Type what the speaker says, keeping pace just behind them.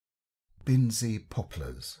Binsey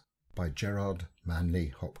Poplars by Gerard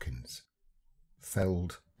Manley Hopkins.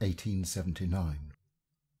 Felled 1879.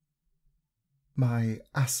 My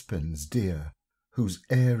aspens dear, whose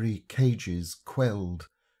airy cages quelled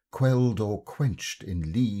or quenched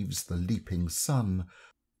in leaves the leaping sun,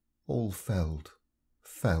 all felled,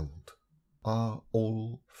 are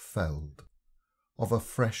all felled. Of a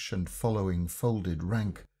fresh and following folded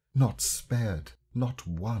rank, not spared, not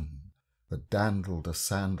one, the dandled a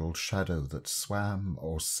sandaled shadow that swam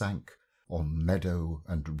or sank on meadow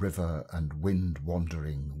and river and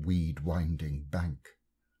wind-wandering, weed-winding bank.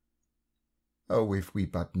 Oh, if we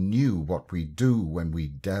but knew what we do when we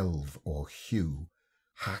delve or hew,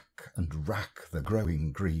 hack and rack the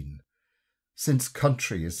growing green, since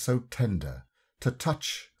country is so tender, to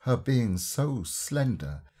touch her being so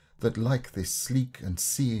slender, that like this sleek and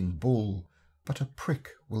seeing bull, but a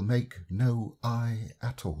prick will make no eye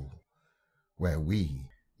at all. Where we,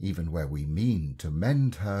 even where we mean to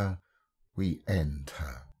mend her, we end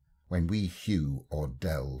her, when we hew or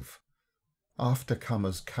delve.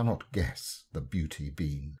 Aftercomers cannot guess the beauty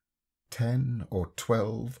been. 10 or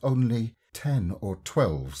 12, only 10 or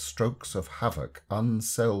 12 strokes of havoc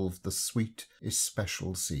unselve the sweet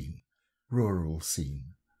especial scene, rural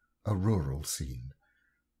scene, a rural scene,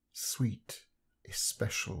 sweet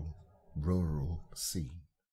especial rural scene.